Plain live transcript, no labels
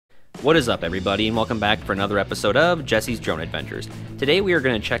What is up, everybody, and welcome back for another episode of Jesse's Drone Adventures. Today we are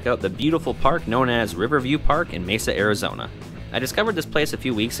going to check out the beautiful park known as Riverview Park in Mesa, Arizona. I discovered this place a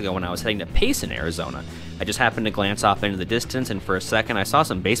few weeks ago when I was heading to Payson, Arizona. I just happened to glance off into the distance, and for a second I saw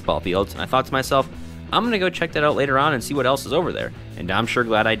some baseball fields, and I thought to myself, I'm going to go check that out later on and see what else is over there, and I'm sure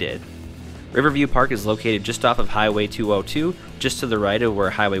glad I did. Riverview Park is located just off of Highway 202, just to the right of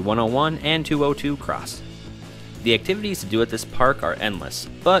where Highway 101 and 202 cross. The activities to do at this park are endless,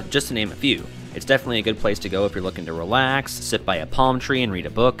 but just to name a few, it's definitely a good place to go if you're looking to relax, sit by a palm tree and read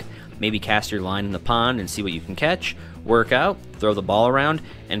a book, maybe cast your line in the pond and see what you can catch, work out, throw the ball around,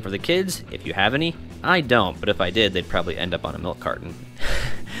 and for the kids, if you have any, I don't, but if I did, they'd probably end up on a milk carton.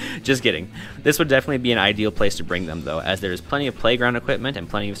 Just kidding. This would definitely be an ideal place to bring them though, as there is plenty of playground equipment and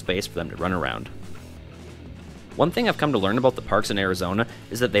plenty of space for them to run around. One thing I've come to learn about the parks in Arizona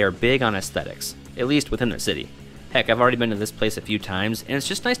is that they are big on aesthetics, at least within the city. Heck, I've already been to this place a few times, and it's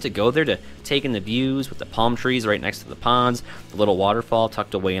just nice to go there to take in the views with the palm trees right next to the ponds, the little waterfall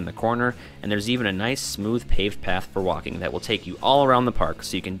tucked away in the corner, and there's even a nice smooth paved path for walking that will take you all around the park,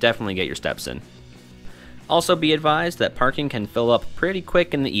 so you can definitely get your steps in. Also be advised that parking can fill up pretty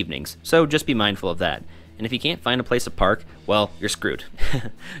quick in the evenings, so just be mindful of that. And if you can't find a place to park, well, you're screwed.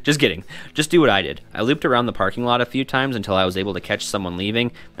 Just kidding. Just do what I did. I looped around the parking lot a few times until I was able to catch someone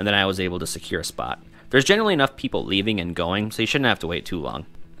leaving, and then I was able to secure a spot. There's generally enough people leaving and going, so you shouldn't have to wait too long.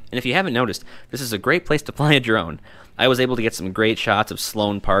 And if you haven't noticed, this is a great place to fly a drone. I was able to get some great shots of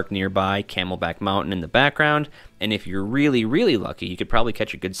Sloan Park nearby, Camelback Mountain in the background, and if you're really, really lucky, you could probably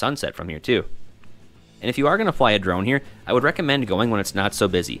catch a good sunset from here too. And if you are going to fly a drone here, I would recommend going when it's not so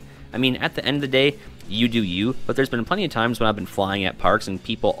busy. I mean, at the end of the day, you do you, but there's been plenty of times when I've been flying at parks and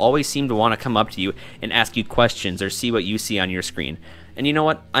people always seem to want to come up to you and ask you questions or see what you see on your screen. And you know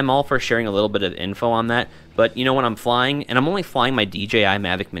what? I'm all for sharing a little bit of info on that, but you know when I'm flying, and I'm only flying my DJI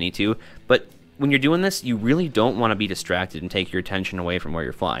MAVIC MINI too, but when you're doing this, you really don't want to be distracted and take your attention away from where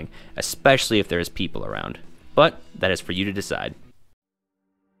you're flying, especially if there's people around. But that is for you to decide.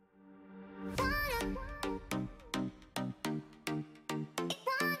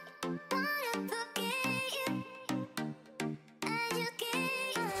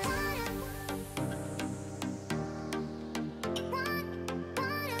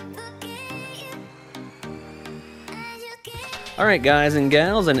 Alright guys and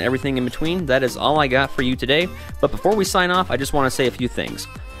gals and everything in between, that is all I got for you today. But before we sign off, I just want to say a few things.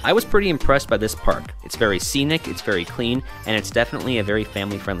 I was pretty impressed by this park. It's very scenic, it's very clean, and it's definitely a very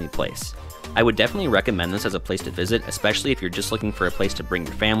family-friendly place. I would definitely recommend this as a place to visit, especially if you're just looking for a place to bring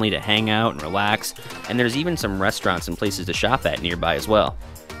your family to hang out and relax, and there's even some restaurants and places to shop at nearby as well.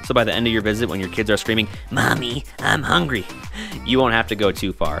 So by the end of your visit, when your kids are screaming, "Mommy, I'm hungry," you won't have to go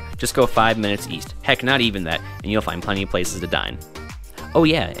too far. Just go 5 minutes east. Heck, not even that, and you'll find plenty of places to dine. Oh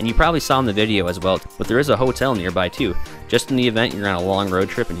yeah, and you probably saw in the video as well, but there is a hotel nearby too. Just in the event you're on a long road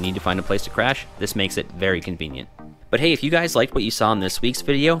trip and you need to find a place to crash, this makes it very convenient. But hey, if you guys liked what you saw in this week's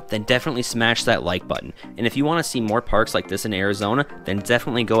video, then definitely smash that like button. And if you want to see more parks like this in Arizona, then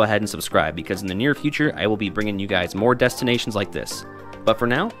definitely go ahead and subscribe, because in the near future, I will be bringing you guys more destinations like this. But for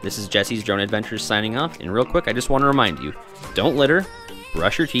now, this is Jesse's Drone Adventures signing off, and real quick, I just want to remind you, don't litter,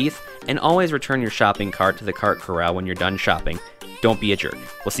 brush your teeth, and always return your shopping cart to the cart corral when you're done shopping. Don't be a jerk.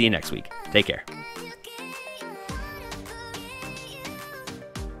 We'll see you next week. Take care.